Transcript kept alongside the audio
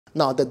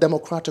Now, the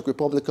Democratic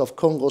Republic of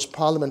Congo's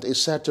parliament is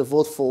set to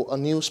vote for a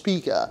new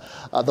speaker.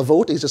 The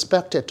vote is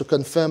expected to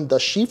confirm the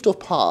shift of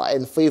power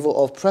in favor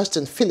of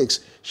President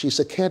Felix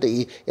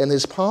Tshisekedi in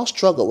his power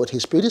struggle with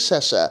his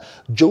predecessor,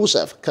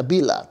 Joseph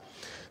Kabila.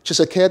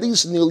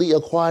 Tshisekedi's newly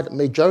acquired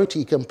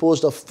majority,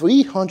 composed of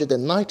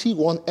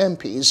 391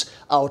 MPs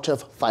out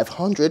of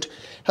 500,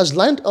 has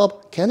lined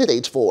up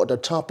candidates for the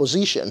top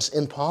positions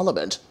in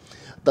parliament.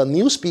 The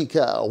new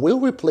speaker will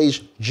replace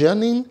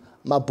Jeanine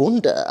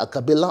Mabunda, a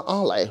Kabila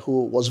ally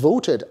who was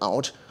voted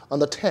out on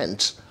the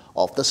 10th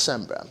of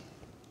December.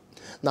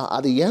 Now,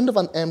 at the end of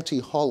an empty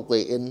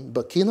hallway in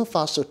Burkina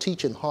Faso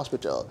teaching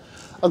hospital,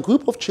 a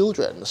group of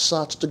children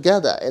sat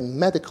together in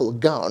medical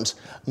gowns,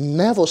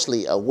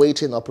 nervously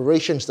awaiting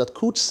operations that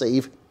could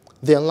save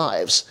their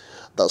lives.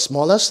 The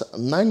smallest,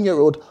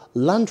 9-year-old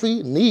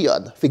Landry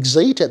Nion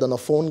fixated on a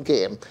phone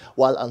game,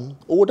 while an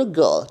older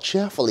girl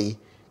cheerfully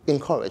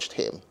encouraged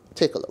him.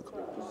 Take a look.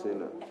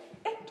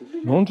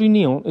 Landry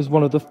Nion is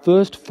one of the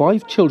first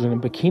 5 children in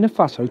Burkina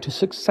Faso to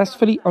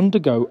successfully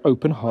undergo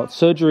open heart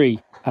surgery,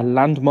 a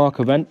landmark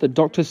event that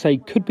doctors say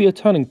could be a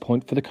turning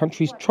point for the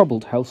country's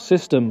troubled health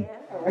system.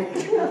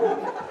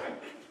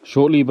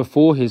 Shortly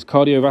before his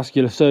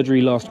cardiovascular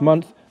surgery last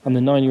month, and the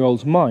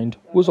 9-year-old's mind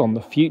was on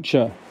the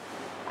future.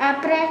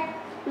 After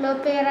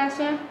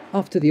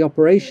the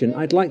operation,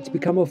 I'd like to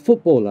become a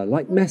footballer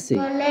like Messi.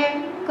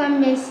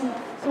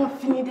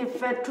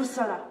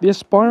 The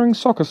aspiring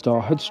soccer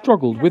star had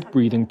struggled with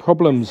breathing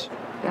problems.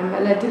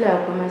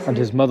 And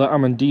his mother,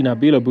 Amandina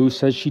Bilabou,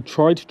 says she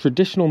tried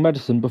traditional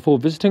medicine before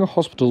visiting a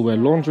hospital where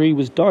Landry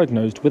was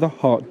diagnosed with a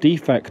heart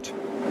defect.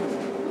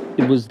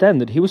 It was then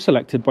that he was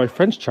selected by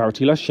French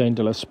charity La Chaîne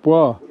de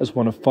l'Espoir as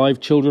one of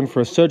 5 children for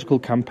a surgical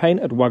campaign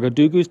at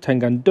Ouagadougou's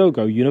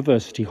Tengandogo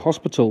University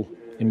Hospital,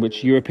 in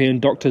which European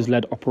doctors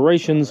led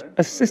operations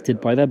assisted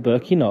by their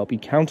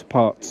Burkinabe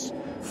counterparts.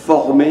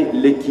 Former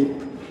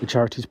l'équipe. The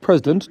charity's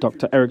president,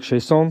 Dr. Eric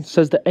Chesson,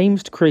 says the aim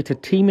is to create a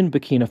team in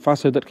Burkina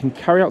Faso that can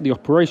carry out the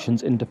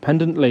operations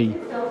independently.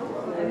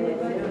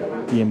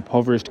 The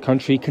impoverished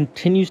country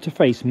continues to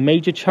face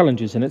major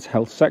challenges in its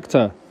health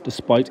sector,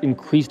 despite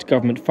increased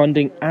government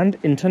funding and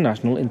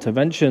international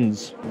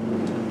interventions.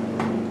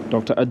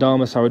 Dr.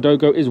 Adama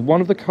Sawadogo is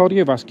one of the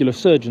cardiovascular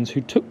surgeons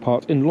who took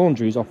part in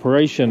Landry's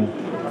operation.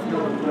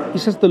 He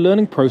says the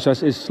learning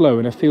process is slow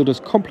in a field as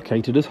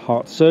complicated as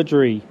heart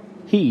surgery.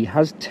 He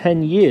has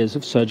 10 years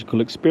of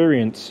surgical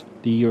experience.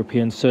 The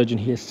European surgeon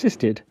he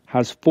assisted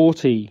has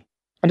 40.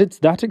 And it's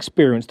that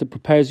experience that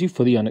prepares you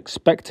for the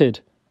unexpected,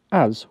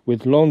 as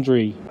with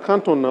Landry.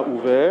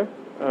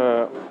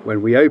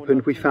 When we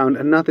opened, we found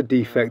another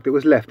defect that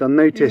was left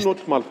unnoticed.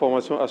 Patent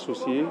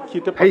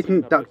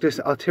ductus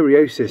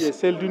arteriosus.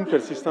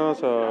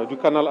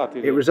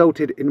 It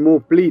resulted in more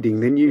bleeding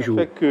than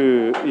usual.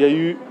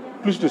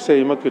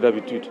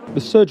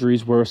 The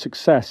surgeries were a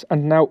success,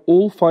 and now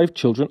all 5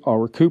 children are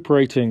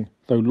recuperating,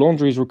 though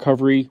Landry's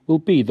recovery will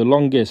be the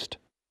longest.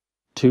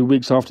 2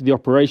 weeks after the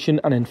operation,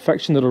 an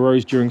infection that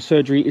arose during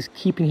surgery is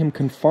keeping him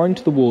confined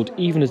to the ward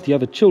even as the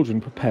other children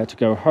prepare to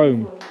go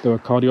home, though a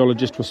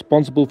cardiologist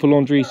responsible for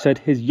Landry said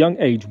his young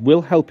age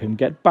will help him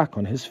get back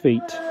on his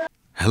feet.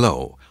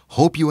 Hello,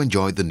 hope you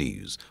enjoyed the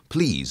news.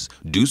 Please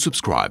do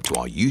subscribe to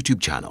our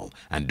YouTube channel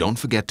and don't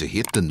forget to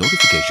hit the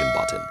notification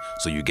button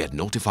so you get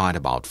notified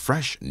about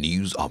fresh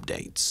news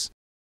updates.